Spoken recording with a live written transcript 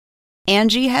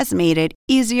Angie has made it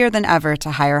easier than ever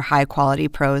to hire high-quality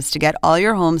pros to get all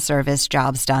your home service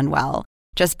jobs done well.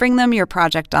 Just bring them your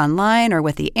project online or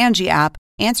with the Angie app,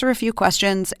 answer a few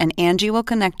questions, and Angie will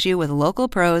connect you with local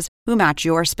pros who match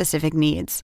your specific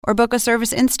needs. Or book a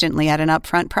service instantly at an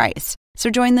upfront price. So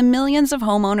join the millions of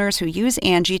homeowners who use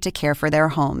Angie to care for their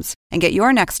homes and get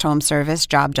your next home service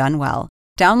job done well.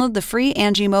 Download the free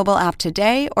Angie mobile app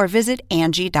today or visit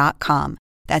Angie.com.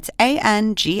 That's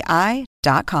ANGI.com.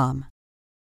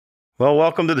 Well,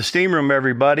 welcome to the Steam Room,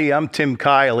 everybody. I'm Tim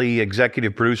Kiley,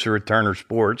 executive producer at Turner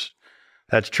Sports.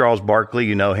 That's Charles Barkley.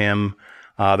 You know him.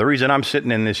 The reason I'm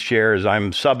sitting in this chair is I'm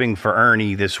subbing for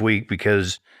Ernie this week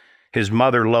because his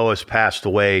mother, Lois, passed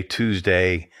away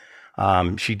Tuesday.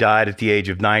 She died at the age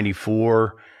of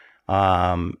 94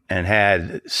 and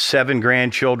had 7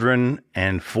 grandchildren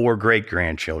and 4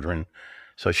 great-grandchildren.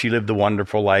 So she lived a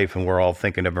wonderful life, and we're all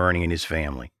thinking of Ernie and his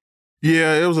family.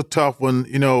 Yeah, it was a tough one.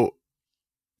 You know,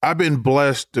 I've been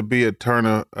blessed to be at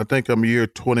Turner. I think I'm year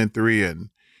 23, and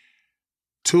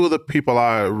 2 of the people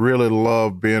I really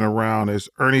love being around is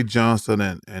Ernie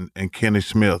Johnson and Kenny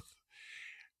Smith.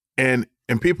 And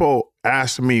people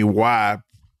ask me why.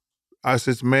 I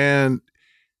says, man,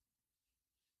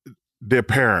 their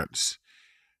parents.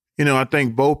 You know, I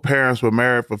think both parents were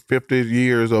married for 50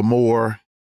 years or more.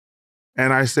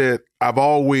 And I said, I've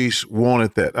always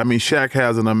wanted that. I mean, Shaq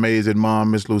has an amazing mom,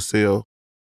 Miss Lucille,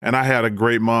 and I had a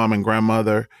great mom and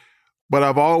grandmother. But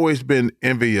I've always been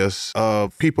envious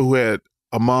of people who had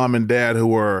a mom and dad who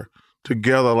were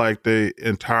together like their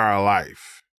entire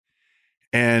life.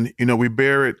 And, you know, we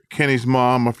buried Kenny's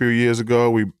mom a few years ago.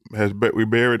 We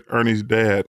buried Ernie's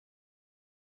dad.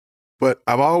 But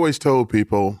I've always told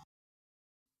people,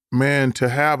 man, to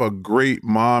have a great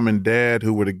mom and dad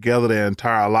who were together their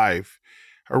entire life,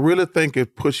 I really think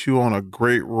it puts you on a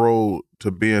great road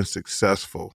to being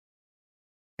successful.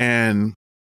 And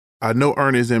I know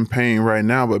Ernie's in pain right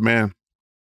now, but man,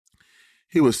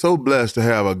 he was so blessed to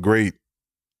have a great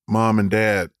mom and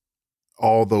dad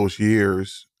all those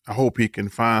years. I hope he can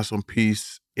find some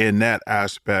peace in that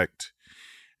aspect.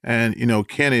 And, you know,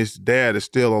 Kenny's dad is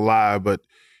still alive, but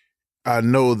I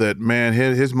know that, man,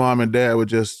 his mom and dad were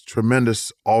just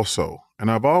tremendous also.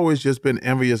 And I've always just been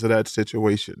envious of that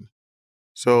situation.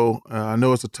 So I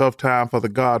know it's a tough time for the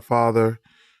Godfather,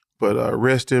 but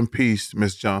rest in peace,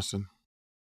 Miss Johnson.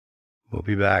 We'll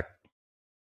be back.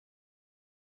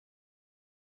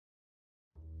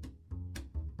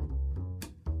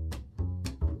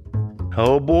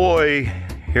 Oh boy,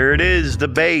 here it is, the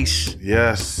bass.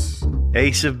 Yes.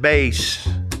 Ace of Base.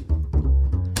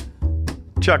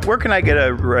 Chuck, where can I get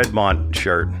a Redmont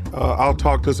shirt? I'll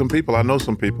talk to some people. I know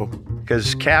some people.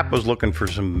 Because Cap was looking for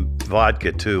some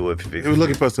vodka too. He was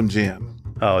looking for some gin.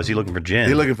 Oh, is he looking for gin?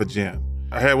 He's looking for gin.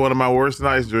 I had one of my worst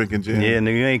nights drinking gin. Yeah, no,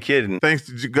 you ain't kidding. Thanks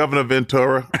to Governor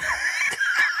Ventura.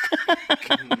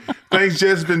 Thanks,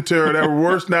 Jess Ventura. That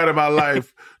worst night of my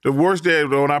life. The worst day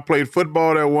when I played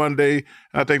football there one day.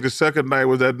 I think the second night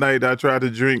was that night I tried to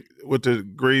drink with the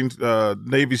Green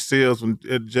Navy SEALs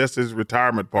at Jess's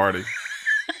retirement party.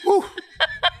 Woo.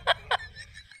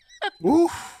 Woo.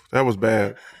 That was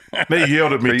bad. They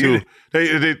yelled at me too.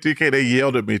 They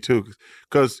yelled at me too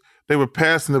because they were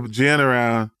passing the gin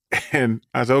around, and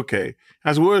I said, "Okay."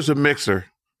 I said, "Where's the mixer?"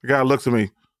 The guy looks at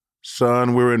me.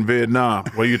 Son, we were in Vietnam.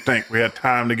 What do you think? We had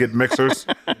time to get mixers?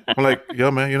 I'm like, yo,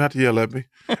 man, you don't have to yell at me.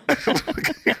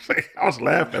 I was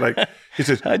laughing. Like, he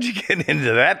said, how'd you get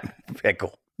into that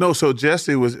pickle? No, so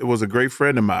Jesse was a great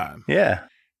friend of mine. Yeah.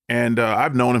 And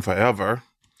I've known him forever.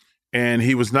 And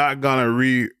he was not going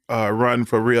to run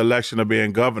for re-election of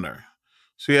being governor.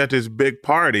 So he had this big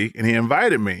party, and he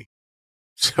invited me.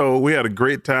 So we had a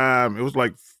great time. It was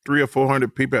like 300 or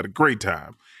 400 people. Had a great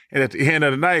time. And at the end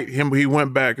of the night, he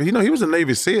went back. You know, he was a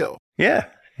Navy SEAL. Yeah,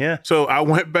 yeah. So I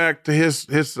went back to his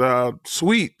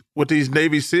suite with these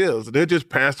Navy SEALs. They're just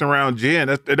passing around gin.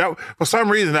 That, for some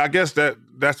reason, I guess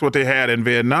that's what they had in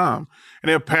Vietnam. And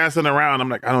they're passing around. I'm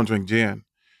like, I don't drink gin.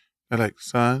 They're like,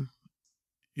 son,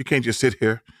 you can't just sit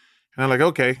here. And I'm like,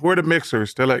 okay, where are the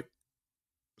mixers? They're like,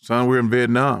 son, we're in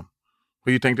Vietnam.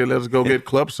 Where you think they let us go get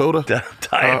club soda?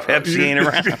 Diet Pepsi ain't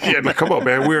around. Yeah, like, come on,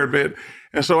 man, we're in bed.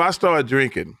 And so I started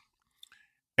drinking.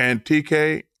 And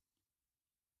TK,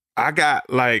 I got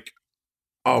like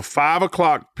a 5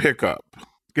 o'clock pickup,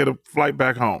 get a flight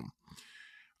back home.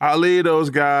 I leave those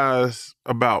guys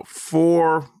about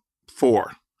 4.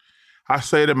 I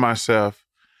say to myself,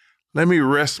 let me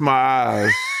rest my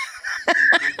eyes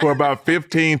for about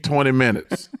 15, 20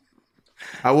 minutes.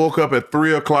 I woke up at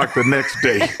 3 o'clock the next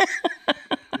day.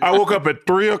 I woke up at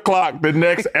 3 o'clock the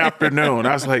next afternoon.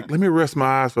 I was like, let me rest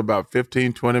my eyes for about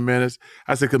 15, 20 minutes.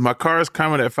 I said, because my car is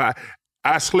coming at 5.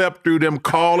 I slept through them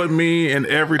calling me and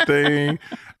everything.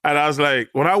 And I was like,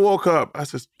 when I woke up, I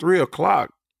said, 3:00.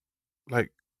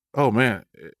 Like, oh, man.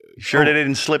 Sure they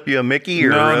didn't slip you a Mickey? Or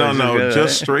No.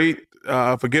 Just straight.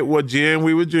 I forget what gin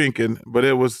we were drinking, but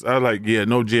I was like, yeah,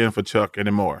 no gin for Chuck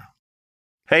anymore.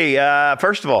 Hey,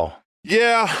 first of all.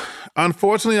 Yeah,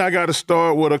 unfortunately, I got to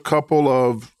start with a couple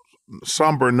of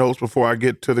somber notes before I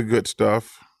get to the good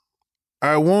stuff.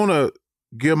 I want to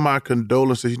give my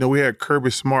condolences. We had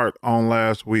Kirby Smart on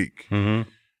last week, Mm-hmm.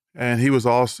 and he was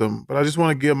awesome. But I just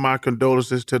want to give my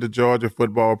condolences to the Georgia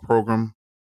football program.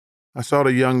 I saw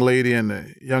the young lady and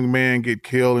the young man get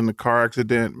killed in the car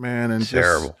accident, man. And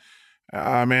terrible.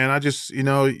 Man, I just,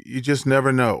 you just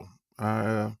never know.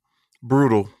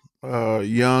 Brutal.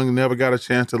 Young, never got a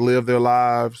chance to live their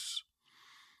lives.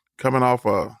 Coming off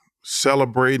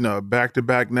celebrating a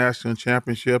back-to-back national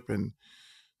championship, and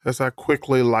that's how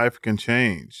quickly life can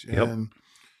change. Yep. And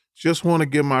just want to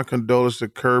give my condolences to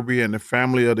Kirby and the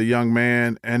family of the young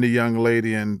man and the young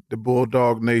lady and the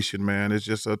Bulldog Nation, man. It's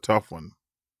just a tough one.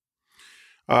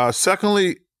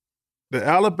 Secondly, the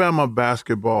Alabama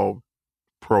basketball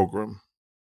program.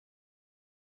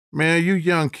 Man, you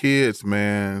young kids,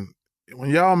 man, when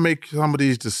y'all make some of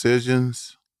these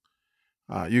decisions,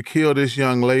 you kill this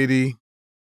young lady,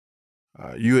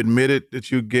 you admitted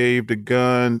that you gave the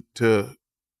gun to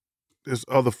this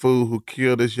other fool who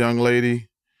killed this young lady.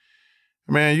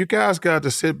 Man, you guys got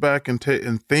to sit back and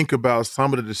think about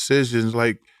some of the decisions.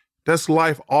 Like, that's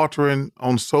life-altering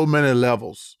on so many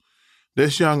levels.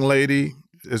 This young lady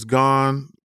is gone.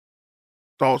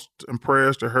 Thoughts and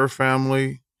prayers to her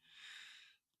family.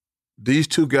 These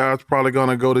two guys probably going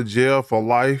to go to jail for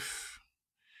life.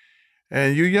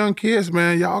 And you young kids,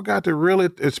 man, y'all got to really,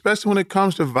 especially when it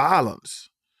comes to violence.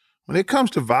 When it comes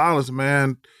to violence,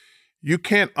 man, you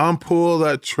can't unpull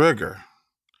that trigger.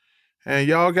 And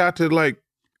y'all got to,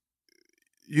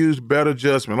 use better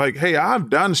judgment. Like, hey, I've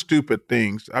done stupid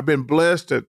things. I've been blessed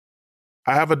that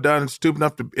I haven't done stupid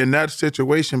enough in that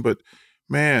situation. But,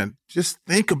 man, just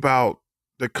think about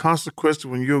the consequences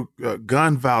when you're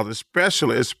gun violence,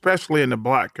 especially in the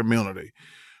Black community.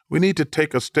 We need to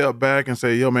take a step back and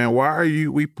say, yo, man, why are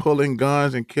we pulling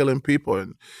guns and killing people?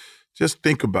 And just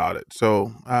think about it.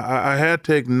 So I had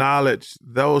to acknowledge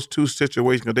those two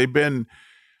situations because they've been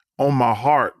on my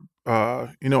heart.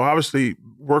 Obviously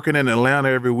working in Atlanta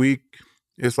every week,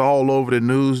 it's all over the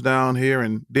news down here.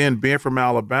 And then being from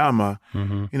Alabama,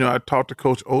 Mm-hmm. I talked to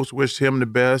Coach Oates, wished him the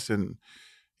best. And,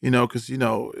 because,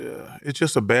 it's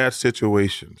just a bad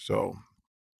situation. So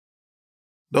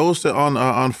those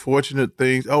are unfortunate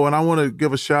things. Oh, and I want to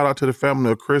give a shout out to the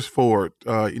family of Chris Ford,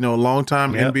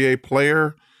 longtime NBA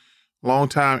player,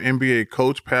 longtime NBA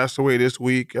coach, passed away this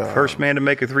week. First man to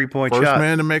make a three-point shot. First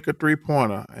man to make a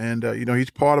three-pointer. And,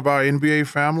 he's part of our NBA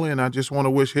family, and I just want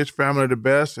to wish his family the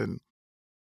best. And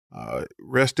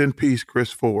rest in peace,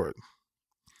 Chris Ford.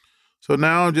 So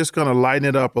now I'm just going to lighten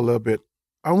it up a little bit.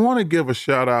 I want to give a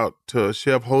shout-out to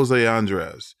Chef Jose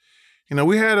Andres.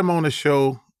 We had him on the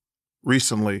show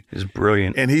recently. He's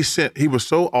brilliant. And he was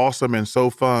so awesome and so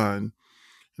fun.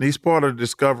 And he's part of the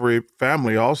Discovery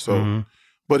family also. Mm-hmm.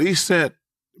 But he sent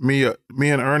me and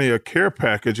Ernie a care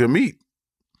package of meat.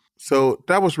 So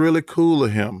that was really cool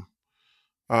of him.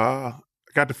 I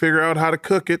got to figure out how to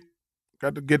cook it.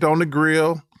 Got to get on the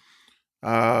grill.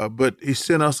 But he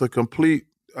sent us a complete,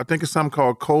 I think it's something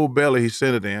called Cold Belly he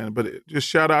sent it in. But just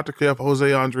shout out to Chef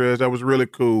Jose Andres. That was really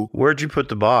cool. Where'd you put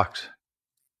the box?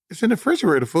 It's in the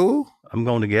refrigerator, fool. I'm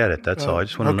going to get it. That's all. I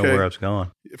just want to know where I was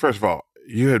going. First of all,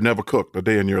 you have never cooked a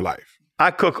day in your life. I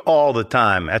cook all the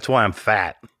time. That's why I'm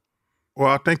fat.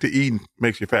 Well, I think the eating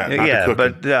makes you fat. Yeah,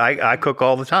 but I cook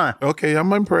all the time. Okay,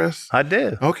 I'm impressed. I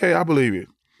do. Okay, I believe you.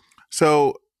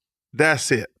 So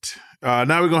that's it.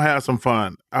 Now we're going to have some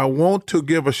fun. I want to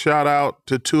give a shout out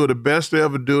to two of the best to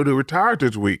ever do it who retired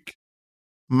this week.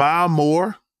 Maya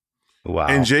Moore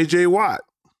and J.J. Watt.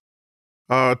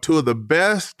 Two of the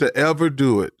best to ever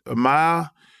do it. Maya,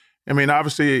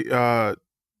 obviously,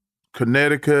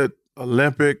 Connecticut,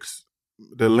 Olympics,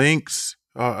 the Lynx,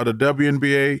 the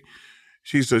WNBA.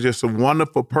 She's just a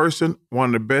wonderful person,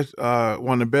 one of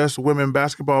the best women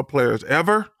basketball players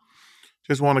ever.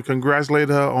 Just want to congratulate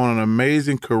her on an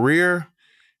amazing career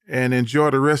and enjoy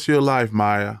the rest of your life,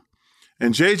 Maya.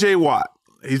 And J.J. Watt.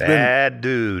 He's a bad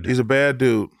dude.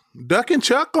 Duck and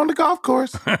Chuck on the golf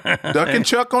course. But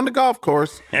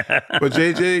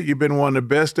JJ, you've been one of the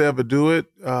best to ever do it.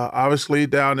 Obviously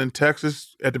down in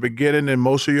Texas at the beginning and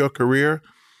most of your career.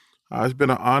 It's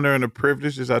been an honor and a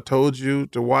privilege, as I told you,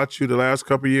 to watch you the last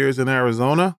couple of years in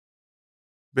Arizona.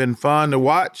 Been fun to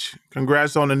watch.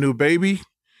 Congrats on the new baby.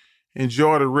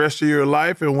 Enjoy the rest of your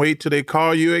life and wait till they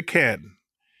call you at Canton.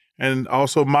 And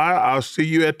also, Maya, I'll see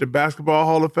you at the Basketball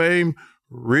Hall of Fame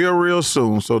real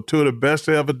soon. So two of the best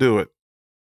to ever do it.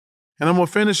 And I'm going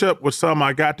to finish up with something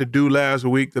I got to do last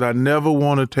week that I never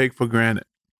want to take for granted.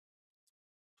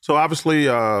 So obviously,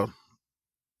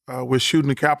 we're shooting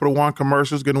the Capital One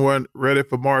commercials, getting ready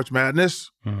for March Madness.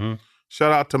 Mm-hmm.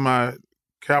 Shout out to my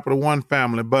Capital One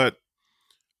family. But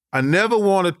I never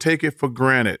want to take it for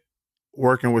granted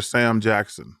working with Sam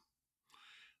Jackson.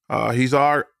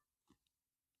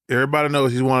 Everybody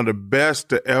knows he's one of the best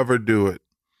to ever do it.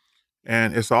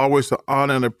 And it's always an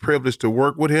honor and a privilege to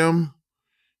work with him.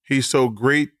 He's so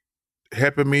great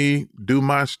helping me do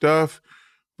my stuff.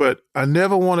 But I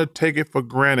never want to take it for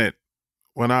granted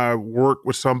when I work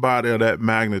with somebody of that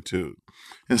magnitude.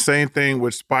 And same thing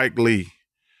with Spike Lee.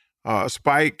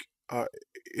 Spike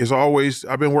is always,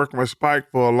 I've been working with Spike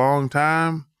for a long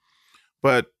time,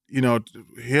 but,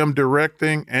 him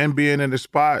directing and being in the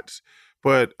spots,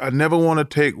 but I never want to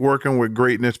take working with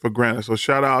greatness for granted. So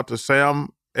shout out to Samuel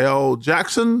L.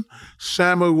 Jackson,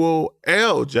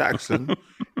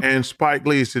 and Spike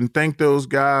Lee. And thank those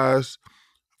guys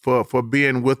for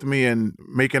being with me and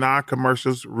making our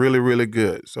commercials really, really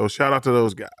good. So shout out to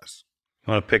those guys.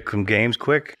 Want to pick some games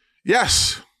quick?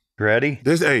 Yes. Ready?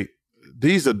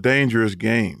 These are dangerous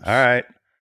games. All right.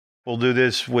 We'll do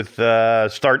this with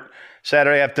start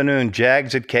Saturday afternoon,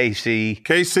 Jags at KC.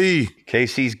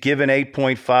 KC's given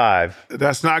 8.5.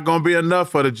 That's not going to be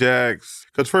enough for the Jags.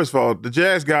 Because first of all, the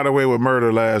Jags got away with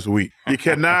murder last week. You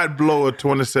cannot blow a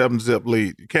 27-zip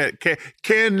lead. You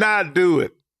cannot do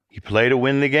it. You play to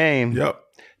win the game. Yep.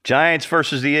 Giants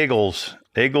versus the Eagles.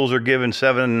 Eagles are given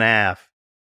 7.5.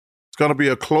 It's going to be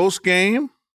a close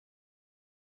game.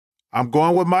 I'm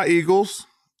going with my Eagles.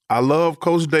 I love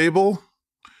Coach Dable,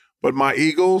 but my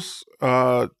Eagles,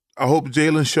 I hope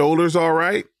Jalen Shoulders all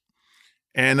right.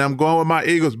 And I'm going with my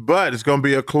Eagles, but it's going to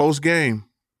be a close game.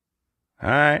 All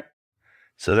right.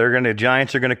 So the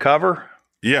Giants are going to cover?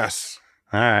 Yes.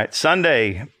 All right.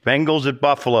 Sunday, Bengals at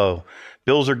Buffalo.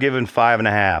 Bills are given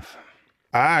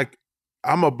 5.5.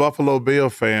 I'm a Buffalo Bill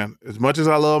fan. As much as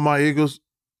I love my Eagles,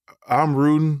 I'm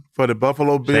rooting for the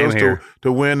Buffalo Bills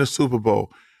to win the Super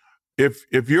Bowl.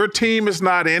 If your team is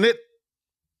not in it,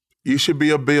 you should be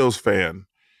a Bills fan.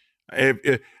 And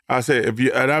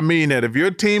I mean that, if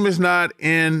your team is not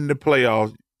in the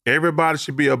playoffs, everybody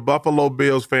should be a Buffalo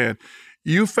Bills fan.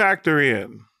 You factor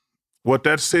in what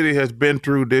that city has been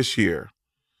through this year.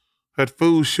 That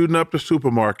food shooting up the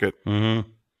supermarket. Mm-hmm.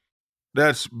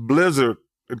 That's blizzard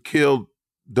that killed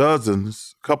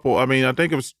dozens. I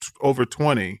think it was over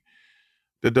 20.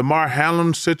 The DeMar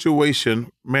Hamlin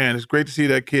situation, man, it's great to see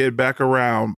that kid back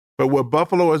around. But what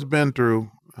Buffalo has been through,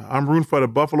 I'm rooting for the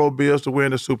Buffalo Bills to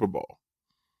win the Super Bowl.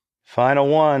 Final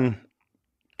one,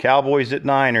 Cowboys at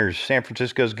Niners. San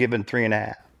Francisco's given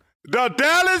 3.5. The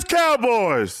Dallas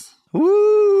Cowboys.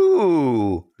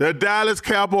 Woo! The Dallas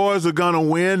Cowboys are going to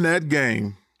win that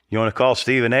game. You want to call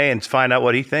Stephen A. and find out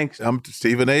what he thinks?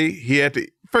 Stephen A., he had to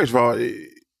 – first of all,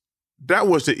 that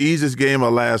was the easiest game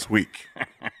of last week.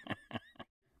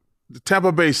 The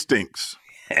Tampa Bay stinks.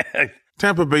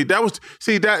 Tampa Bay,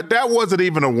 that wasn't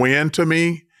even a win to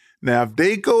me. Now, if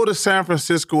they go to San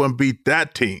Francisco and beat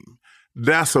that team,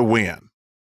 that's a win.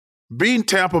 Beating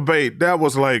Tampa Bay, that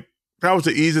was the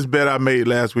easiest bet I made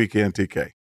last weekend,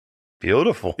 TK.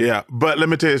 Beautiful. Yeah, but let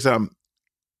me tell you something.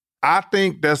 I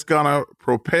think that's going to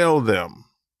propel them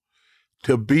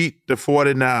to beat the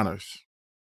 49ers.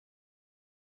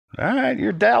 All right,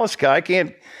 you're a Dallas guy. I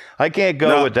can't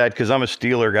go with that because I'm a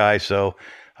Steeler guy. So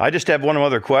I just have one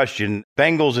other question.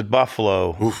 Bengals at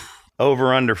Buffalo. Oof.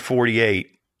 Over under 48.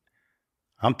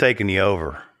 I'm taking the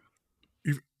over.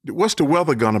 What's the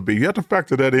weather going to be? You have to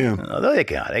factor that in. They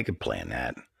can plan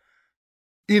that.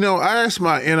 I asked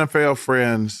my NFL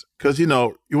friends, because,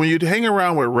 when you hang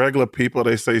around with regular people,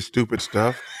 they say stupid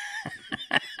stuff.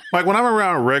 Like when I'm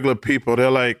around regular people,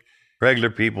 they're like, regular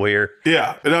people here.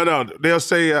 Yeah. No. They'll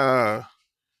say,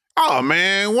 oh,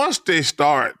 man, once they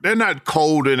start, they're not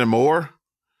cold anymore.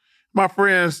 My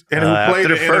friends, and who played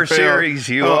after the first NFL, series,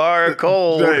 you are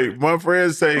cold. Hey, my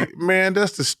friends say, man,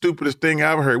 that's the stupidest thing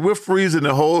I've ever heard. We're freezing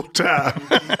the whole time.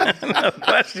 No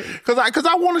question. Because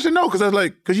I wanted to know, because I was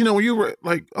like, when you were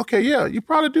like, okay, yeah, you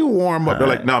probably do warm up. They're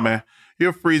like, no, man,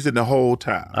 you're freezing the whole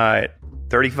time. All right,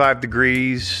 35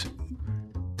 degrees,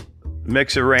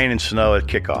 mix of rain and snow at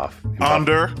kickoff.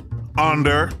 Under.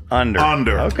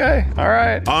 Okay, all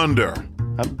right. Under.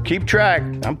 Keep track.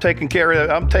 I'm taking care of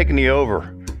that. I'm taking the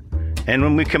over. And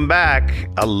when we come back,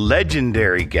 a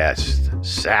legendary guest,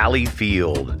 Sally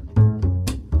Field.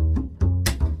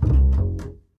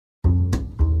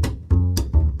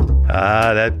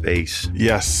 That bass.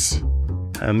 Yes.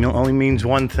 only means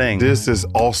one thing. This is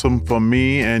awesome for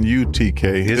me and you,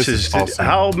 TK. This is awesome.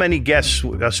 How many guests,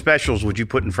 specials would you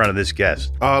put in front of this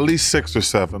guest? At least 6 or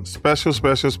 7. Special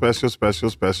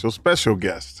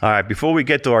guests. All right, before we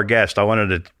get to our guest, I wanted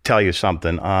to tell you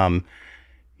something.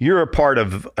 You're a part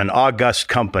of an august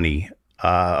company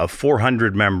of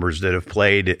 400 members that have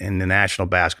played in the National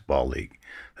Basketball League.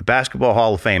 The Basketball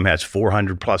Hall of Fame has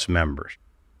 400 plus members.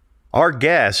 Our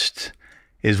guest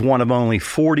is one of only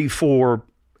 44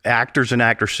 actors and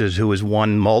actresses who has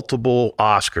won multiple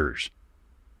Oscars.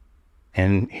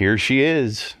 And here she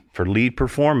is for lead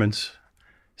performance,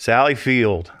 Sally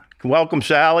Field. Welcome,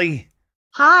 Sally.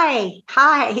 Hi.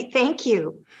 Thank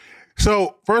you.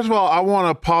 So, first of all, I want to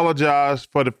apologize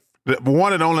for the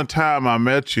one and only time I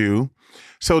met you.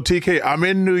 So, TK, I'm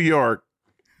in New York,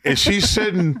 and she's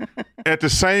sitting at the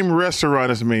same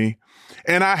restaurant as me.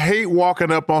 And I hate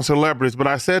walking up on celebrities, but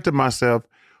I said to myself,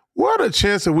 what a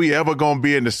chance are we ever going to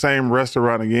be in the same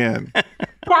restaurant again?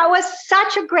 That was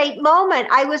such a great moment.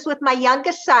 I was with my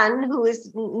youngest son, who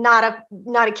is not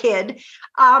a kid.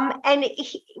 And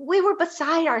we were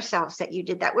beside ourselves that you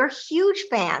did that. We're huge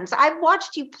fans. I've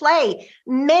watched you play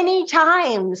many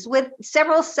times with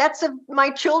several sets of my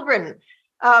children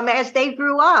as they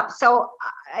grew up. So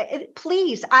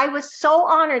please, I was so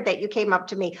honored that you came up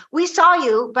to me. We saw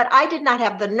you, but I did not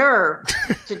have the nerve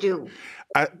to do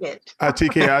it.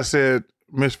 TK, I said,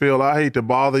 Miss Field, I hate to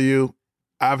bother you.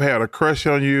 I've had a crush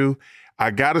on you.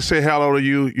 I got to say hello to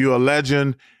you. You're a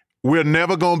legend. We're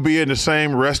never going to be in the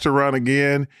same restaurant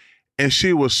again. And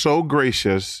she was so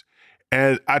gracious.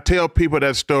 And I tell people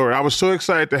that story. I was so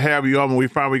excited to have you on when we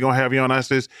finally going to have you on. I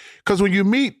says, because when you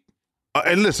meet,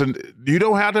 and listen, you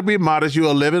don't have to be modest.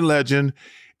 You're a living legend.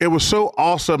 It was so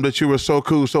awesome that you were so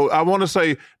cool. So I want to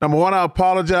say, number one, I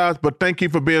apologize, but thank you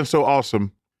for being so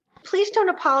awesome. Please don't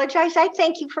apologize. I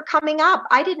thank you for coming up.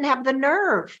 I didn't have the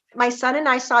nerve. My son and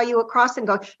I saw you across and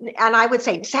I would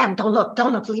say, Sam, don't look,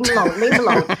 leave him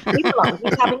alone.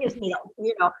 He's having his meal,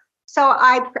 So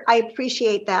I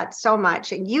appreciate that so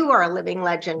much. And you are a living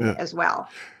legend as well.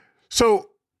 So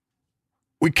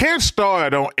we can't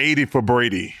start on 80 for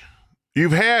Brady.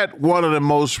 You've had one of the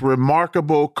most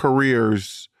remarkable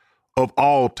careers of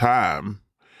all time.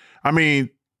 I mean,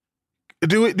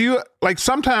 do you like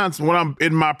sometimes when I'm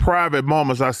in my private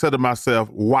moments, I say to myself,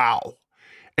 wow.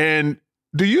 And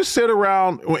do you sit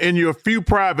around in your few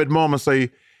private moments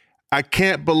say, I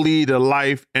can't believe the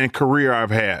life and career I've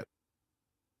had?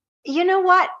 You know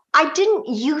what? I didn't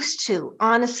used to,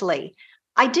 honestly.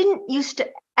 I didn't used to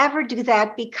ever do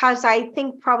that because I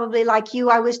think probably like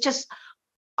you,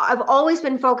 I've always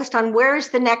been focused on where's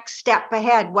the next step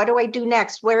ahead? What do I do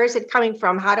next? Where is it coming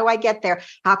from? How do I get there?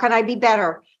 How can I be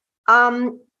better?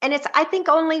 And it's, I think,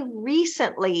 only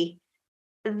recently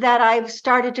that I've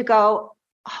started to go,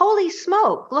 holy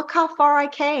smoke, look how far I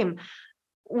came.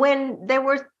 When there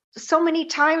were so many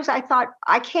times I thought,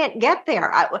 I can't get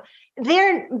there.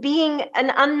 There being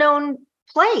an unknown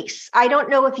place. I don't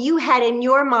know if you had in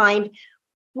your mind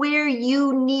where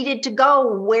you needed to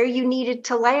go, where you needed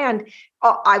to land.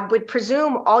 I would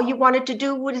presume all you wanted to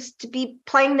do was to be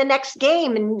playing the next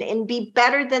game and be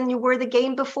better than you were the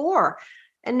game before.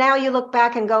 And now you look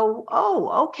back and go,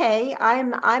 oh, okay,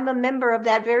 I'm a member of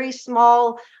that very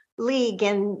small league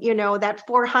and, that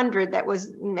 400 that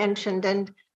was mentioned. And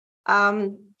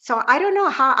so I don't know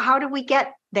how do we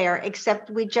get there, except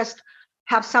we just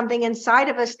have something inside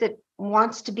of us that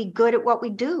wants to be good at what we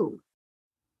do.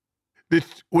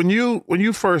 When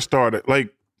you first started,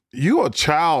 like, you a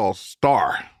child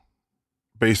star,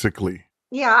 basically.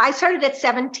 Yeah, I started at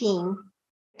 17.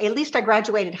 At least I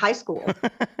graduated high school.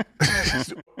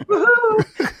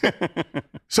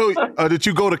 So did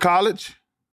you go to college?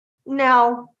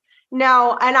 No. And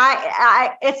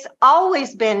I it's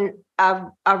always been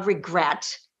a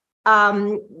regret. I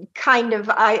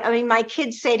mean, my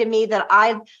kids say to me that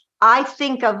I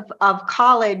think of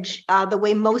college the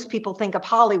way most people think of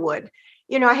Hollywood.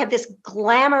 I have this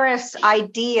glamorous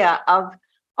idea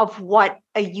of what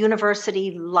a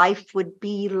university life would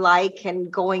be like and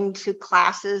going to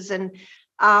classes. And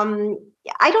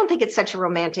I don't think it's such a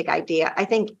romantic idea. I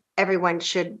think everyone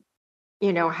should,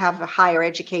 have a higher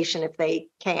education if they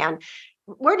can.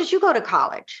 Where did you go to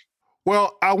college?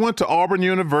 Well, I went to Auburn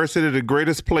University, the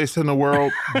greatest place in the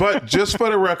world. But just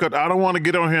for the record, I don't want to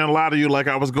get on here and lie to you like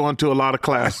I was going to a lot of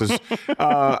classes.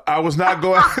 I was not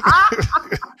going.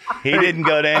 He didn't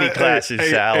go to any classes,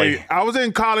 Sally. I was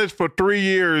in college for 3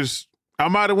 years. I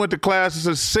might have went to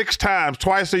classes 6 times,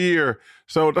 twice a year.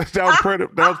 So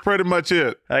that was pretty much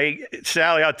it. Hey,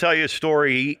 Sally, I'll tell you a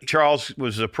story. Charles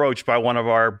was approached by one of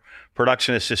our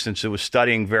production assistants who was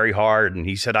studying very hard, and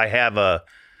he said, I have a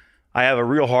I have a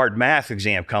real hard math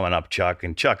exam coming up, Chuck.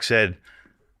 And Chuck said,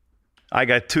 I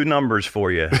got 2 numbers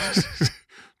for you.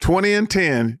 20 and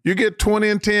 10. You get 20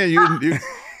 and 10.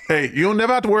 Hey, you don't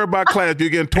never have to worry about class. You're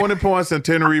getting 20 points and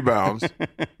 10 rebounds.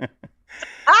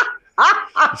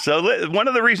 So one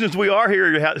of the reasons we are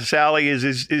here, Sally,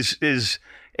 is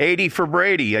 80 for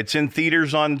Brady. It's in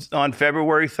theaters on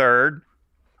February 3rd.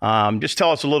 Just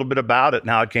tell us a little bit about it and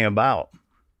how it came about.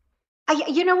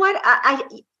 You know what?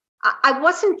 I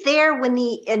wasn't there when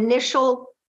the initial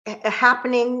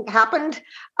happened.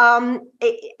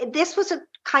 This was a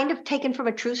kind of taken from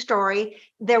a true story.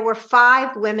 There were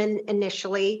 5 women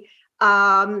initially.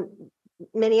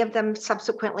 Many of them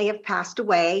subsequently have passed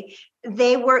away.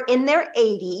 They were in their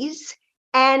 80s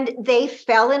and they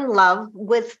fell in love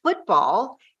with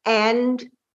football and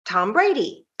Tom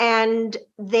Brady. And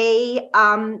they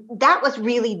that was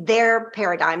really their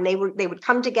paradigm. They would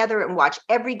come together and watch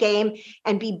every game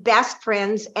and be best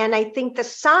friends. And I think the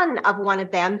son of one of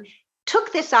them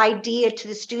took this idea to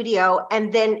the studio,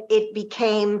 and then it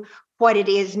became what it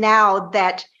is now,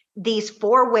 that these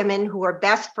 4 women who are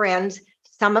best friends,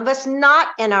 some of us not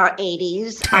in our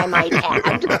 80s, I might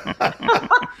add.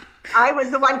 I was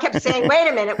the one kept saying, wait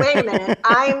a minute.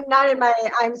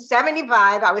 I'm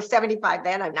 75. I was 75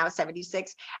 then. I'm now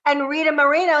 76. And Rita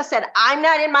Moreno said, I'm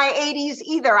not in my 80s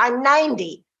either. I'm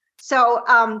 90. So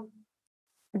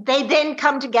they then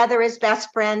come together as best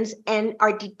friends and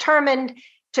are determined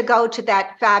to go to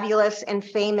that fabulous and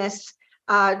famous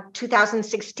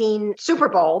 2016 Super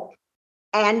Bowl.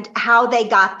 And how they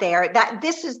got there. That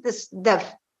this is the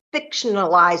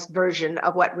fictionalized version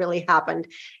of what really happened.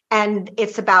 And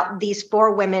it's about these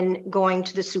 4 women going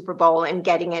to the Super Bowl and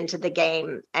getting into the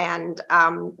game. And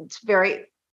it's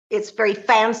very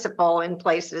fanciful in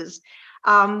places.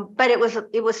 But it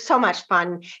was so much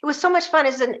fun. It was so much fun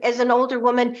as an older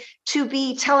woman to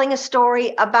be telling a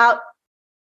story about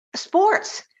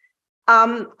sports.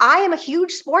 I am a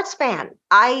huge sports fan.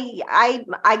 I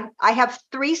have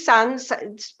 3 sons.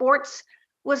 Sports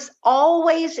was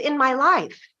always in my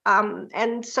life.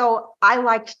 And so I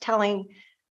liked telling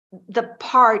the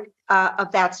part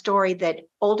of that story that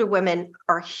older women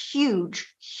are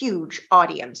huge, huge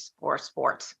audience for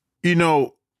sports. You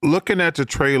know, looking at the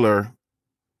trailer,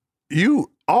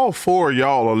 all 4 of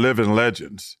y'all are living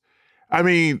legends. I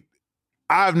mean,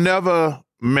 I've never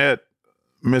met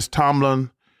Miss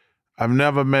Tomlin. I've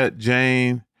never met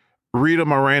Jane. Rita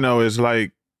Moreno is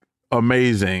like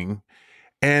amazing.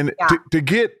 And to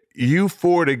get you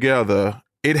 4 together,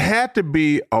 it had to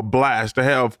be a blast to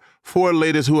have 4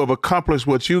 ladies who have accomplished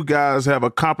what you guys have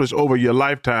accomplished over your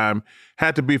lifetime.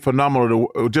 Had to be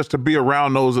phenomenal just to be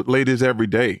around those ladies every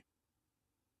day.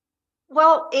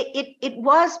 Well, it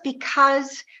was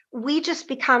because we just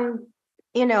become,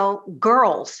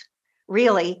 girls,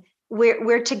 really.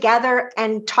 We're together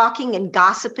and talking and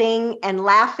gossiping and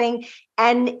laughing.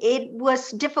 And it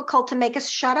was difficult to make us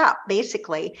shut up,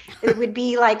 basically. It would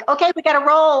be like, okay, we got to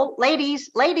roll, ladies,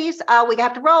 we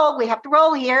have to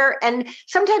roll here. And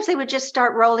sometimes they would just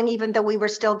start rolling, even though we were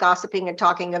still gossiping and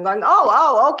talking and going,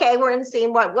 okay, we're in the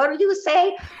scene. What do you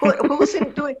say? Who's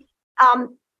doing?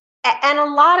 And a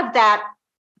lot of that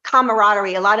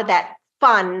camaraderie, a lot of that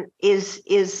fun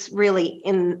is really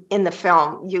in the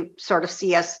film. You sort of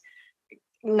see us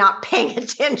not paying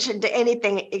attention to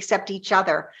anything except each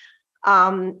other.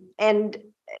 And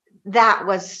that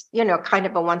was, kind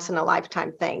of a once in a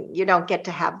lifetime thing. You don't get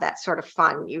to have that sort of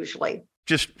fun usually.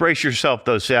 Just brace yourself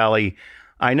though, Sally.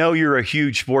 I know you're a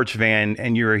huge sports fan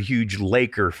and you're a huge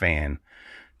Laker fan.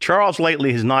 Charles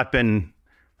lately has not been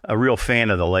a real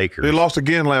fan of the Lakers. They lost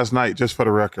again last night, just for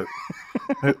the record.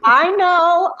 I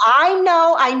know.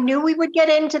 I knew we would get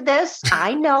into this.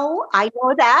 I know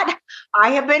that.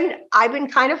 I've been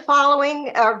kind of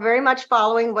very much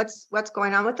following what's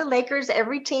going on with the Lakers.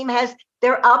 Every team has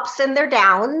their ups and their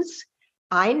downs.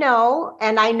 I know.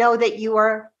 And I know that you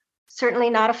are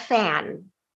certainly not a fan.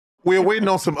 We're waiting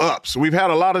on some ups. We've had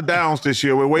a lot of downs this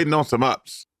year. We're waiting on some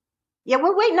ups. Yeah,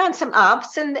 we're waiting on some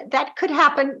ups, and that could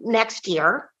happen next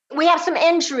year. We have some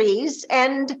injuries,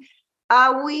 and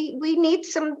we need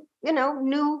some,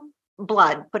 new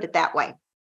blood, put it that way.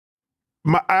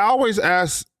 I always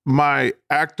ask my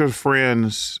actor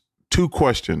friends 2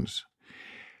 questions.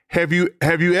 Have you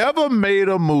ever made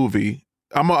a movie?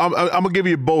 I'm gonna give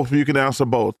you both. You can answer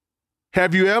both.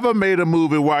 Have you ever made a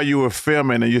movie while you were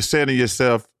filming and you're saying to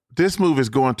yourself, "This movie is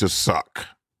going to suck"?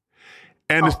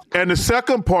 And the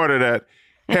second part of that,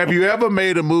 have you ever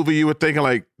made a movie you were thinking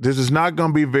like, "This is not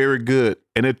going to be very good,"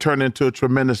 and it turned into a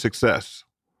tremendous success?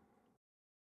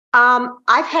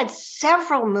 I've had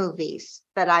several movies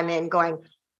that I'm in going,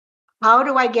 how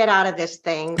do I get out of this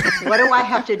thing? What do I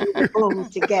have to do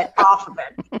to get off of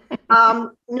it?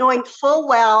 Knowing full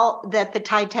well that the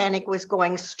Titanic was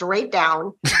going straight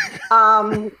down.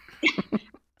 And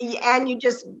you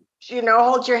just,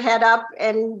 hold your head up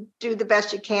and do the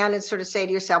best you can and sort of say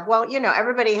to yourself, well,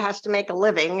 everybody has to make a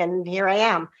living, and here I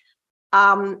am.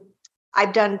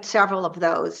 I've done several of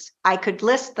those. I could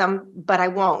list them, but I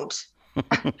won't.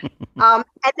 And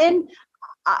then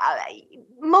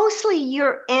mostly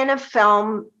you're in a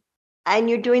film and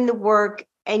you're doing the work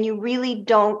and you really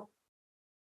don't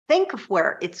think of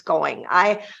where it's going.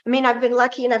 I mean, I've been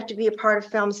lucky enough to be a part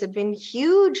of films that have been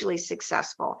hugely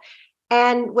successful.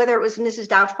 And whether it was Mrs.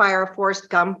 Doubtfire or Forrest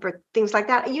Gump or things like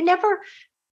that, you never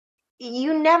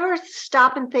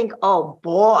stop and think, oh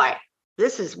boy,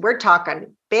 we're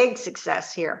talking big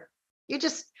success here. You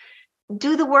just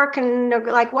do the work and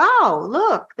they're like, wow,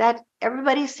 look, that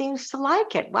everybody seems to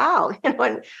like it. Wow.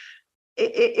 And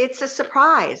it's a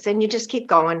surprise and you just keep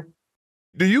going.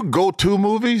 Do you go to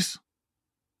movies?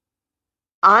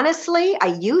 Honestly, I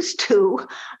used to.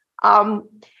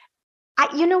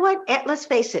 You know what? Let's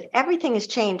face it. Everything has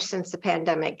changed since the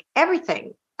pandemic.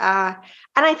 Everything. And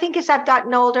I think as I've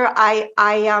gotten older, I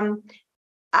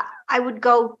would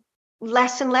go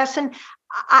less and less. And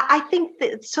I think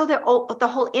that the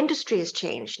whole industry has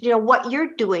changed. What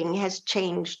you're doing has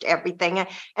changed everything,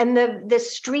 and the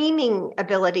streaming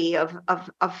ability of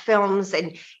films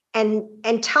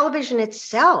and television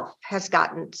itself has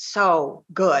gotten so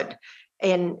good,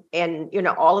 and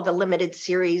all of the limited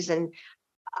series. And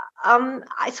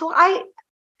I,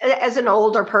 as an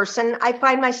older person, I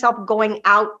find myself going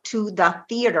out to the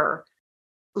theater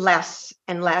less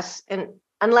and less, and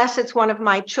unless it's one of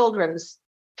my children's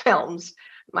films.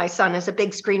 My son is a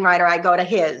big screenwriter. I go to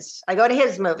his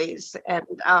movies and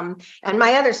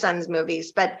my other son's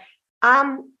movies. But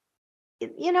I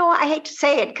hate to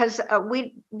say it because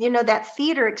that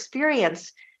theater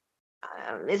experience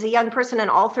as a young person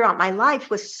and all throughout my life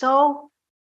was so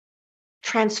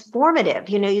transformative.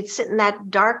 You'd sit in that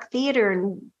dark theater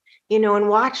and and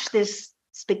watch this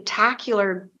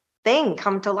spectacular thing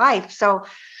come to life. So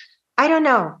I don't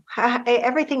know.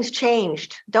 Everything's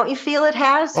changed. Don't you feel it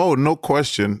has? Oh, no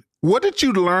question. What did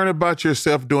you learn about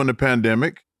yourself during the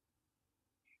pandemic?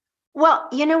 Well,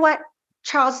 you know what,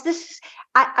 Charles,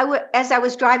 as I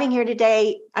was driving here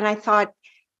today, and I thought,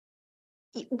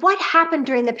 what happened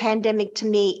during the pandemic to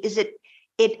me is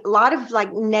a lot of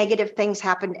like negative things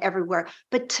happened everywhere.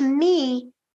 But to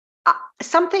me,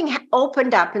 something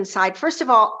opened up inside. First of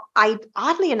all,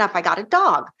 oddly enough, I got a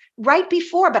dog right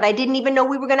before, but I didn't even know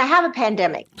we were going to have a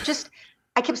pandemic.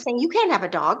 I kept saying, you can't have a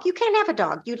dog. You can't have a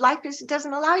dog. You'd like this. It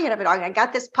doesn't allow you to have a dog. I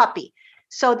got this puppy.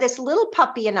 So this little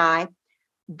puppy and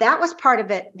that was part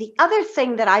of it. The other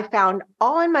thing that I found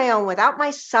all on my own without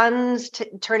my sons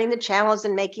turning the channels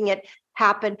and making it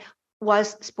happen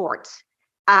was sports.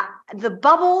 The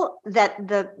bubble that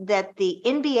the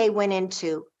NBA went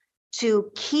into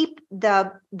to keep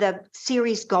the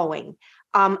series going,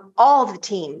 all the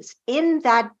teams in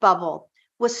that bubble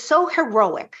was so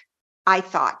heroic, I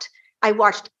thought. I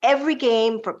watched every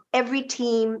game from every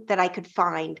team that I could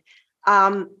find.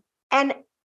 And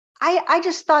I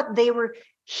just thought they were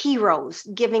heroes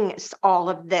giving us all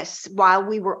of this while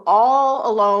we were all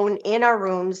alone in our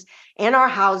rooms, in our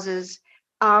houses.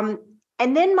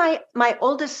 And then my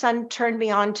oldest son turned me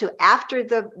on to, after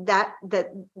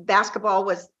the basketball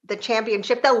was the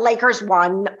championship, the Lakers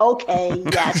won. Okay,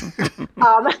 yes.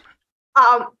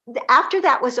 After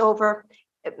that was over,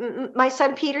 my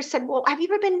son Peter said, well, have you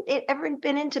ever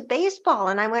been into baseball?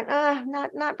 And I went,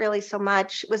 not really so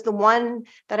much. It was the one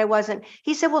that I wasn't.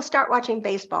 He said, well, start watching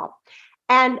baseball.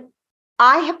 And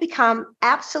I have become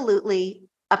absolutely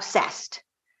obsessed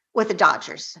with the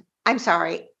Dodgers. I'm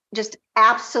sorry, just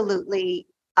absolutely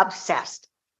obsessed.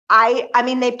 I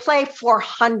mean, they play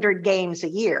 400 games a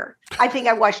year. I think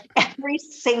I watched every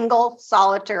single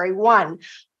solitary one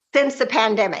since the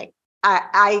pandemic.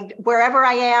 I wherever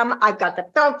I am, I've got the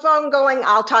phone going.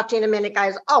 I'll talk to you in a minute,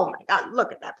 guys. Oh my God,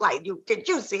 look at that flight. Did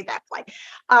you see that flight?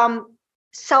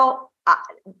 So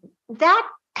that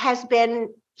has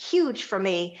been huge for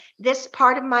me. This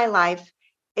part of my life,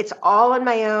 it's all on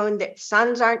my own. The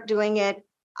sons aren't doing it.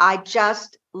 I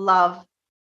just love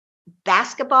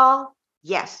basketball.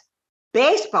 Yes.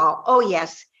 Baseball. Oh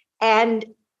yes. And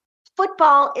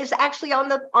football is actually on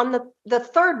the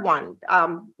third one,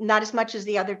 not as much as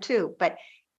the other two, but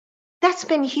that's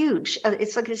been huge.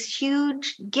 It's like this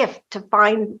huge gift to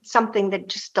find something that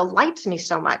just delights me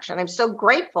so much. And I'm so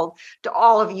grateful to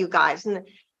all of you guys and the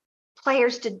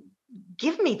players to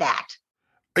give me that.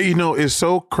 It's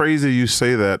so crazy you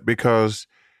say that, because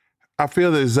I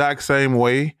feel the exact same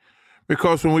way.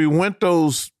 Because when we went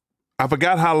I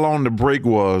forgot how long the break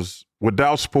was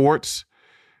without sports.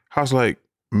 I was like,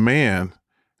 man,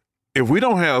 if we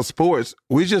don't have sports,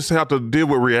 we just have to deal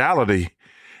with reality.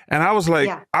 And I was like,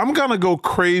 I'm going to go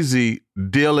crazy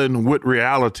dealing with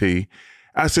reality.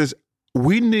 I says,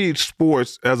 we need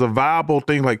sports as a viable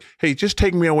thing. Like, hey, just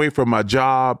take me away from my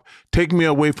job, take me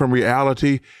away from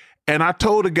reality. And I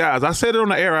told the guys, I said it on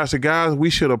the air, I said, guys, we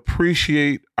should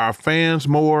appreciate our fans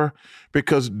more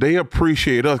because they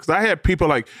appreciate us. Because I had people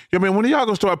like, when are y'all going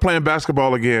to start playing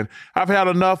basketball again? I've had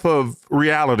enough of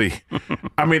reality.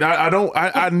 I mean,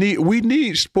 we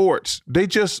need sports. They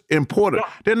just important.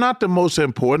 They're not the most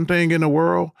important thing in the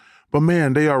world, but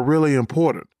man, they are really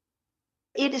important.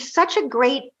 It is such a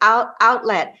great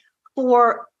outlet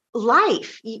for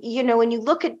life. When you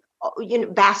look at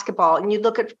basketball and you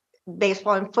look at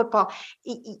baseball and football,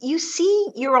 you see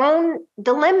your own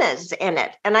dilemmas in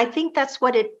it. And I think that's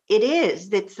what it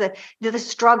is. It's the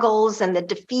struggles and the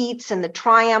defeats and the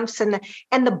triumphs and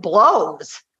the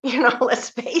blows, let's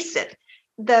face it.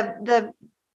 The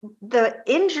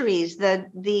injuries, the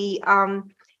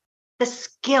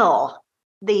skill,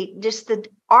 the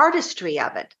artistry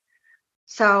of it.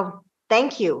 So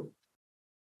thank you.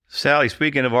 Sally,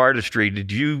 speaking of artistry,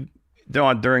 did you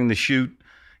during the shoot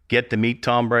get to meet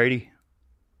Tom Brady?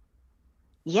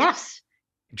 Yes.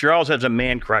 Charles has a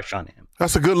man crush on him.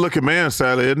 That's a good looking man,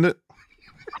 Sally, isn't it?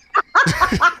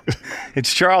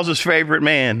 It's Charles's favorite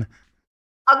man.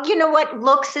 You know what?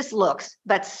 Looks is looks,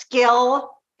 but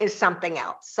skill is something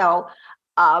else. So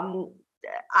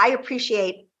I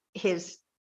appreciate his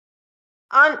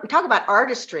talk about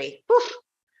artistry. Oof.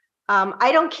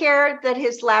 I don't care that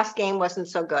his last game wasn't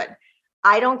so good.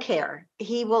 I don't care.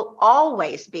 He will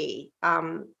always be,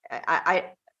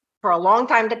 for a long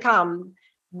time to come,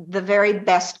 the very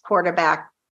best quarterback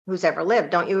who's ever lived.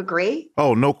 Don't you agree?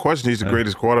 Oh, no question. He's the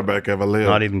greatest quarterback ever lived.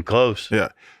 Not even close. Yeah.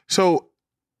 So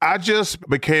I just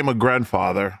became a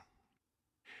grandfather,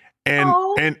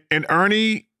 and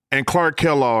Ernie and Clark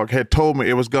Kellogg had told me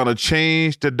it was going to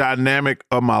change the dynamic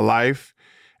of my life.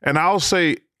 And I'll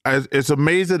say, as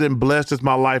amazing and blessed as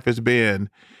my life has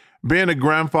been, being a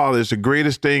grandfather is the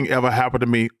greatest thing ever happened to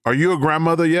me. Are you a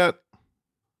grandmother yet?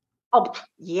 Oh,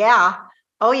 yeah.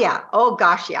 Oh, yeah. Oh,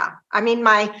 gosh, yeah. I mean,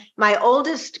 my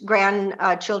oldest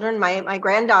grandchildren, my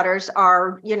granddaughters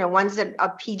are, one's a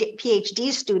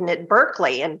PhD student at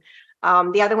Berkeley, and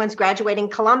the other one's graduating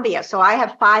Columbia. So I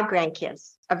have 5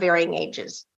 grandkids of varying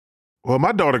ages. Well,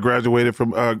 my daughter graduated from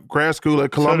grad school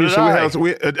at Columbia. So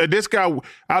this guy,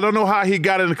 I don't know how he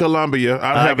got into Columbia.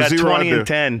 I have got zero 20 idea. and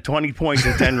 10, 20 points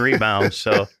and 10 rebounds.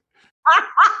 So,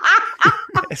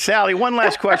 Sally, one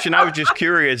last question. I was just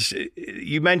curious.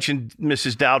 You mentioned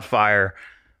Mrs. Doubtfire.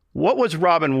 What was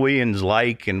Robin Williams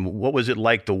like, and what was it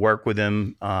like to work with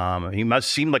him? He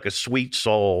must seem like a sweet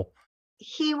soul.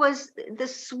 He was the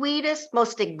sweetest,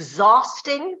 most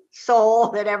exhausting soul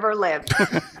that ever lived.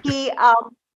 He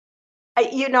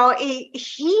he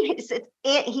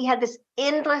had this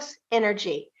endless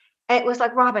energy. And it was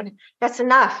like, Robin, that's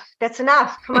enough. That's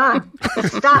enough. Come on,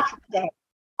 let's stop today.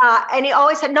 And he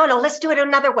always said, no, let's do it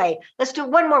another way. Let's do it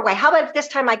one more way. How about if this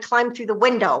time I climb through the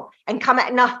window and come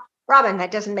out? No, Robin, that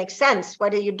doesn't make sense.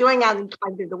 What are you doing out and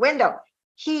climb through the window?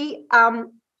 He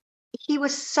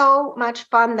was so much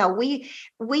fun, though. He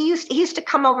used to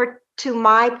come over to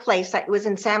my place. I was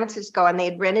in San Francisco, and they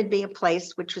had rented me a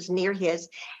place which was near his,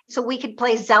 so we could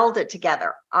play Zelda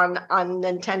together on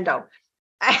Nintendo.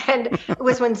 And it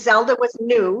was when Zelda was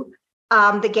new,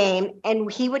 the game,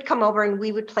 and he would come over and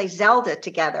we would play Zelda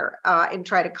together and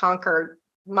try to conquer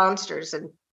monsters. And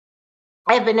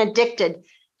I have been addicted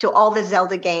to all the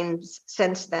Zelda games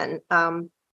since then.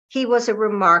 He was a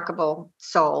remarkable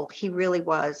soul. He really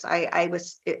was. I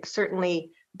was certainly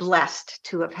blessed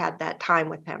to have had that time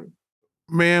with him.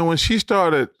 Man, when she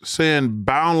started saying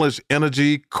boundless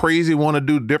energy, crazy, want to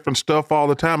do different stuff all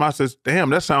the time, I said, damn,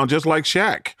 that sounds just like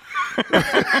Shaq.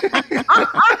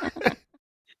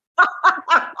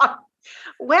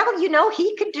 Well,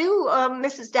 he could do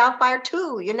Mrs. Doubtfire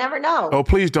too. You never know. Oh,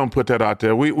 please don't put that out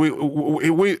there. We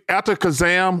after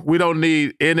Kazam, we don't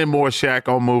need any more Shaq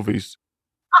on movies.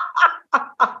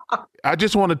 I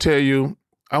just want to tell you,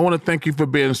 I want to thank you for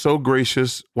being so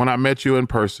gracious when I met you in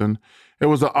person. It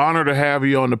was an honor to have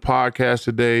you on the podcast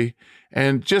today.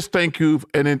 And just thank you.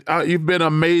 And you've been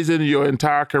amazing your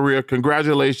entire career.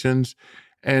 Congratulations.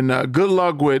 And good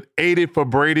luck with 80 for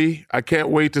Brady. I can't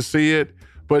wait to see it.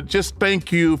 But just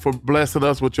thank you for blessing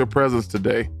us with your presence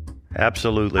today.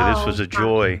 Absolutely. This was a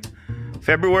joy.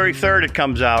 February 3rd it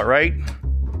comes out, right?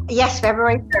 Yes,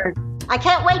 February 3rd. I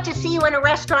can't wait to see you in a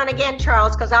restaurant again,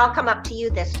 Charles, because I'll come up to you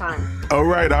this time. All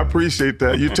right, I appreciate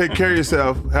that. You take care of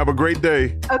yourself. Have a great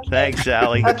day. Okay. Thanks,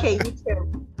 Sally. Okay, you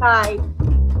too. Bye.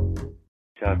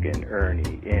 Chuck and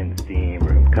Ernie in the steam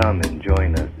room. Come and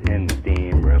join us in the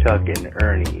steam room. Chuck and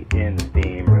Ernie in the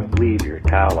steam room. Leave your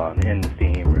towel on in the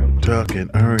steam room. Chuck and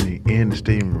Ernie in the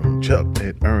steam room. Chuck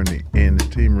and Ernie in the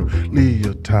steam room. Leave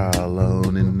your towel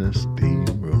on in the steam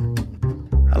room.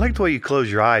 I like the way you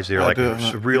close your eyes there, like a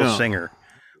real singer.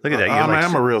 Look at that. I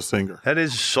am a real singer. That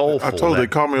is soulful. I told you they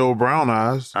call me Old Brown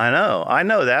Eyes. I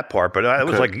know that part, but it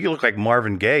was like you look like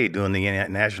Marvin Gaye doing the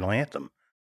national anthem.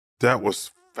 That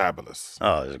was fabulous.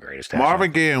 Oh, it was the greatest.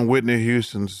 Marvin Gaye and Whitney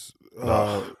Houston's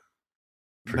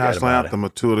national anthem are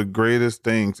two of the greatest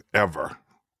things ever.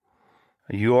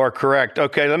 You are correct.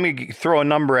 Okay, let me throw a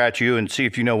number at you and see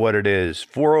if you know what it is.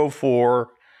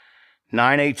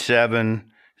 404-987-0330.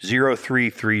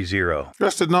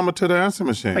 That's the number to the answer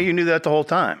machine. Oh, you knew that the whole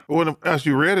time. Well, as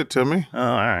you read it to me. Oh,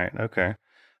 all right. Okay.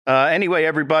 Anyway,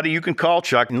 everybody, you can call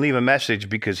Chuck and leave a message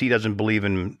because he doesn't believe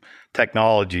in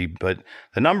technology. But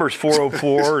the number is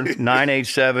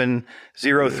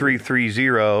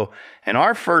 404-987-0330. And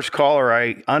our first caller,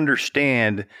 I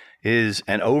understand, is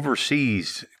an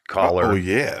overseas caller. Oh,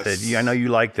 yes. I know you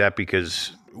like that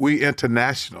because we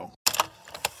international.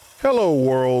 Hello,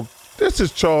 world. This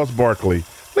is Charles Barkley.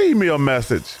 Leave me a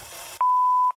message.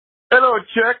 Hello,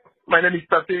 Chuck. My name is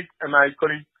Patrick, and I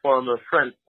call it from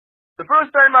France. The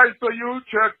first time I saw you,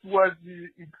 Chuck, was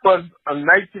a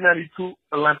 1992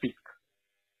 Olympics.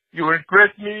 You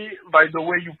impressed me by the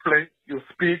way you play, your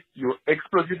speed, your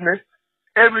explosiveness.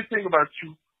 Everything about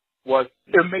you was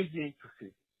amazing to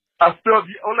see. After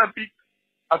the Olympics,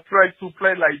 I tried to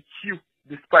play like you,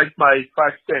 despite my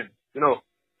 5'10". You know,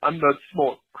 I'm not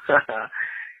small.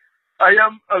 I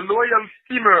am a loyal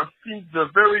steamer since the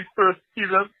very first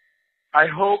season. I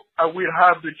hope I will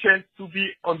have the chance to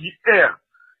be on the air.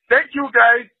 Thank you,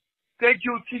 guys. Thank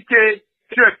you, TK.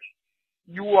 Chuck,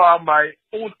 you are my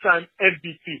all-time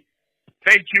MVP.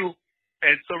 Thank you,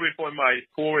 and sorry for my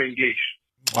poor English.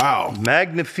 Wow.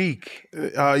 Magnifique.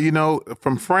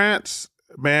 From France,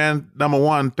 man, number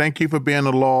one, thank you for being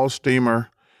a law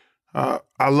steamer.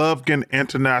 I love getting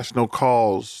international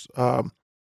calls.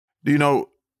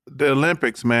 The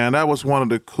Olympics, man, that was one of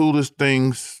the coolest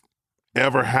things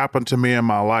ever happened to me in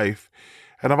my life.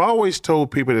 And I've always told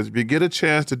people this, if you get a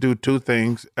chance to do two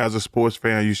things as a sports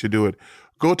fan, you should do it.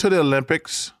 Go to the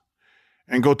Olympics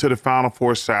and go to the Final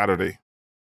Four Saturday.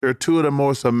 They're two of the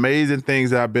most amazing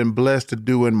things I've been blessed to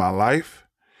do in my life.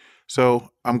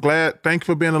 So I'm glad. Thank you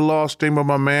for being a law steamer,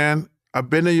 my man. I've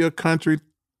been to your country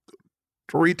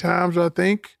 3 times, I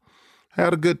think.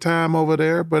 Had a good time over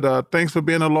there, but thanks for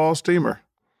being a law steamer.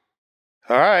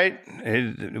 All right.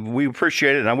 We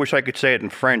appreciate it. And I wish I could say it in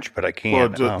French, but I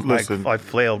can't. Well, listen, I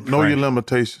flailed know French. your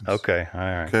limitations. Okay. All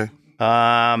right. Okay.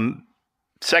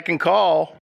 Second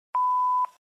call.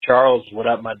 Charles, what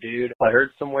up, my dude? I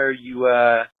heard somewhere you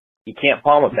can't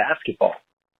palm a basketball.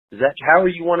 How are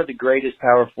you one of the greatest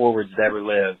power forwards to ever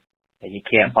live, and you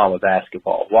can't palm a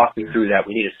basketball? Walk me through that.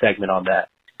 We need a segment on that.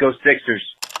 Go Sixers.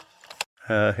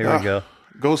 Here we go.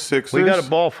 Go Sixers. We got a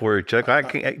ball for you, Chuck.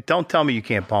 Don't tell me you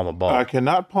can't palm a ball. I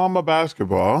cannot palm a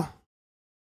basketball.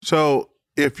 So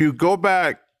if you go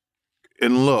back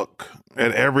and look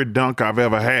at every dunk I've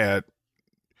ever had,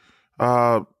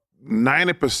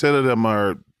 90% of them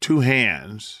are two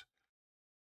hands,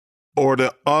 or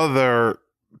the other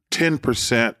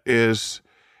 10% is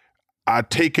I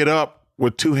take it up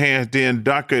with two hands, then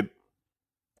dunk it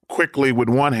quickly with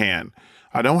one hand.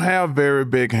 I don't have very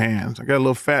big hands. I got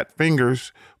little fat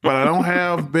fingers, but I don't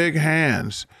have big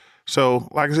hands. So,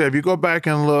 like I said, if you go back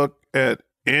and look at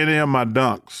any of my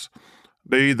dunks,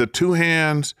 they're either two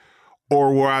hands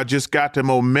or where I just got the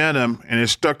momentum and it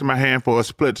stuck to my hand for a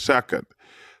split second.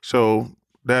 So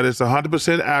that is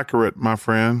 100% accurate, my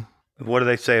friend. What do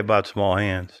they say about small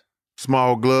hands?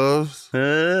 Small gloves.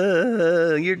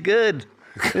 You're good.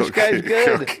 This guy's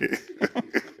good. Okay.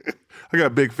 I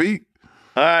got big feet.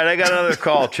 All right, I got another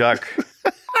call, Chuck.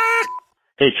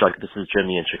 Hey, Chuck, this is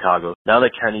Jimmy in Chicago. Now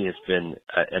that Kenny has been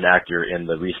an actor in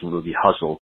the recent movie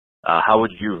Hustle, who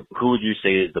would you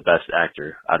say is the best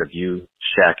actor out of you,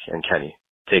 Shaq, and Kenny?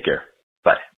 Take care.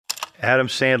 Bye. Adam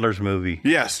Sandler's movie.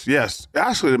 Yes.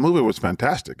 Actually, the movie was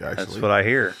fantastic, actually. That's what I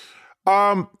hear.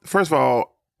 First of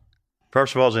all,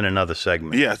 it's in another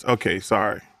segment. Yes. Okay.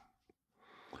 Sorry.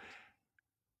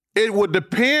 It would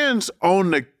depends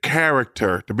on the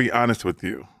character, to be honest with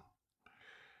you,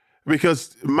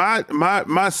 because my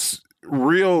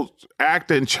real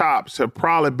acting chops have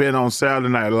probably been on Saturday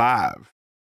Night Live.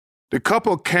 The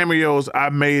couple of cameos I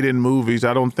made in movies,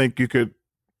 I don't think you could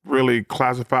really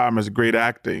classify him as great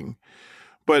acting.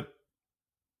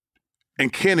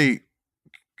 And Kenny's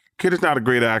not a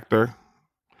great actor.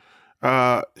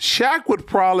 Shaq would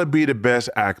probably be the best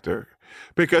actor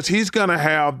because he's going to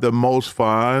have the most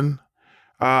fun.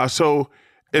 So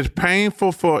as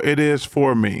painful it is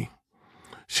for me,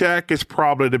 Shaq is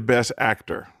probably the best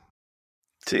actor.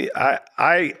 See, I've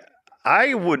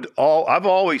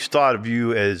always thought of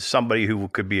you as somebody who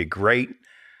could be a great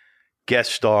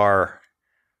guest star,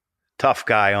 tough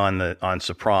guy on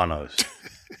Sopranos,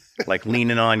 like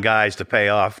leaning on guys to pay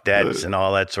off debts and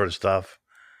all that sort of stuff.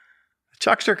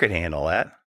 Chuckster could handle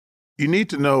that. You need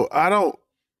to know,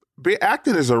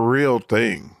 acting is a real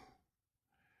thing.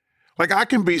 Like, I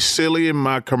can be silly in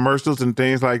my commercials and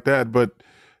things like that, but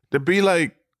to be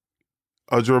like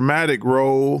a dramatic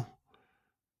role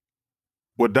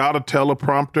without a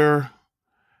teleprompter,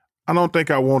 I don't think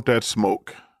I want that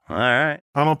smoke. All right.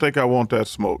 I don't think I want that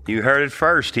smoke. You heard it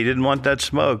first. He didn't want that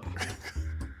smoke.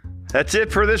 That's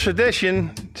it for this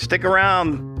edition. Stick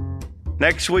around.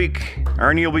 Next week,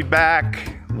 Ernie will be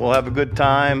back. We'll have a good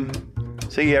time.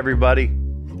 See you, everybody.